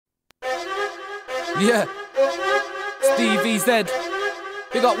Yeah. Stevie Z.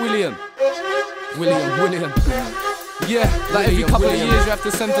 Big up William. William. Yeah, like every couple of years you have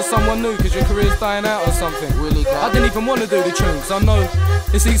to send for someone new because your career's dying out or something. I didn't even want to do the tune because I know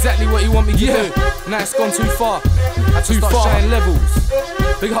it's exactly what you want me to do. Now it's gone too far. Had to start shining levels.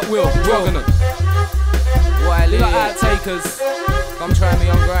 Big up Will, Juggernaut. Wiley. Big up Outtakers. Come try me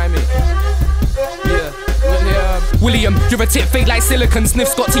on grimy. Yeah. William, you're a tit fade like silicon.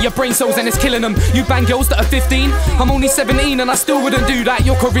 Sniff's got to your brain cells and it's killing them. You bang girls that are 15, I'm only 17 and I still wouldn't do that.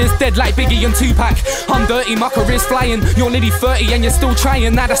 Your career's dead like Biggie and Tupac. I'm dirty, my career's flying. You're nearly 30 and you're still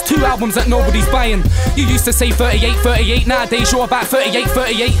trying. Now that's 2 albums that nobody's buying. You used to say 38, nowadays you're about 38.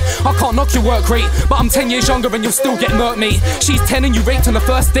 I can't knock your work rate, but I'm 10 years younger and you'll still get murked, mate. She's 10 and you raped on the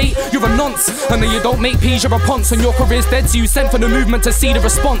first date. You're a nonce, and then you don't make peas, you're a ponce. And your career's dead, so you sent for the movement to see the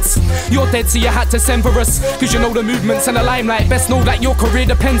response. You're dead, so you had to send for us, cause you know the movements and the limelight. Best know that your career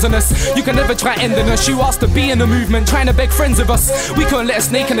depends on us. You can never try ending us. You asked to be in the movement, trying to beg friends of us. We couldn't let a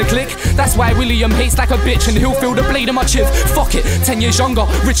snake in the click. That's why William hates like a bitch, and he'll feel the blade in my chiv. Fuck it, 10 years younger,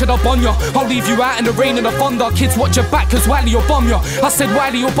 Richard I'll bomb ya. I'll leave you out in the rain and the thunder. Kids watch your back cause Wiley will bomb ya. I said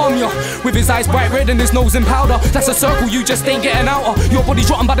Wiley will bomb ya. With his eyes bright red and his nose in powder. That's a circle you just ain't getting out of. Your body's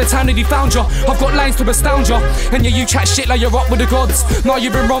rotten by the time that he found ya. I've got lines to astound ya. And yeah, you chat shit like you're up with the gods. Now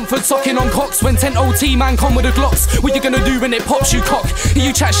you're in Romford sucking on cocks. When 10 OT man come with the Glocks. What you gonna do when it pops you cock?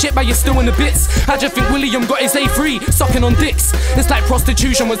 You chat shit but you're still in the bits. I just think William got his A3 sucking on dicks. It's like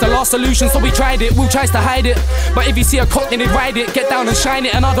prostitution was the last solution, so we tried it. Will tries to hide it, but if you see a cock then he'd ride it. Get down and shine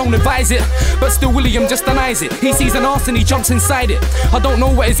it, and I don't advise it. But still William just denies it. He sees an arse and he jumps inside it. I don't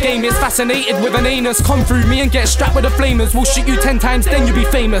know what his game is. Fascinated with an anus. Come through me and get strapped with the flamers. We'll shoot you 10 times then you'll be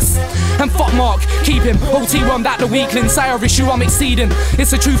famous. And fuck Mark, keep him. OT wormed out the weakling. Sire issue I'm exceeding.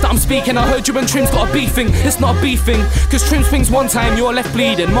 It's the truth that I'm speaking. I heard you and Trim's got a beefing. It's not a beefing, cause Trim swings one time, you're left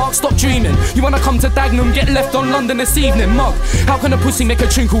bleeding. Mark, stop dreaming. You wanna come to Dagenham, get left on London this evening. Mug, how can a pussy make a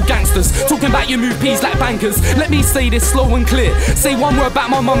tune called Gangsters? Talking about you move peas like bankers. Let me say this slow and clear. Say one word about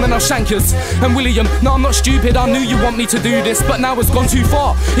my mum and I'll shank us. And William, no I'm not stupid, I knew you want me to do this, but now it's gone too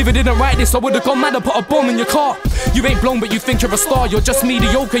far. If I didn't write this I would've gone mad and put a bomb in your car. You ain't blown but you think you're a star. You're just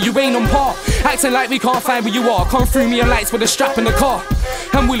mediocre, you ain't on par. Acting like we can't find where you are. Come through me and lights with a strap in the car.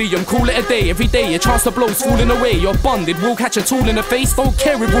 And William, call it a day. Every day your chance to blow's falling away. You're bonded, we'll catch a tool in the face. Don't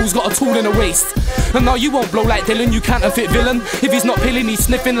care if Will's got a tool in the waist. And now you won't blow like Dylan, you counterfeit villain. If he's not pilling, he's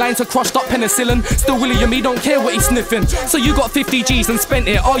sniffing lines of crushed up penicillin. Still William, he don't care what he's sniffing. So you got 50 G's and spent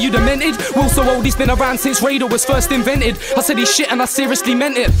it. Are you demented? Will so old, he's been around since radio was first invented. I said he's shit and I seriously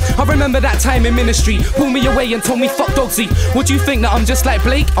meant it. I remember that time in ministry. Pulled me away and told me fuck Dogsy. What do you think, that I'm just like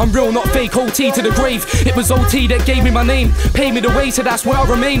Blake? I'm real, not fake, OT to the grave. It was OT that gave me my name. Paid me the way, so that's where I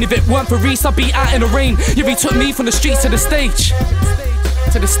remain. If it weren't for Reese, I'd be out in the rain. Yeah, he took me from the streets to the stage.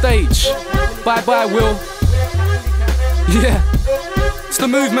 To the stage. Bye bye Will. Yeah. It's the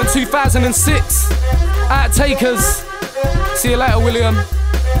movement 2006. Outtakers. See you later William.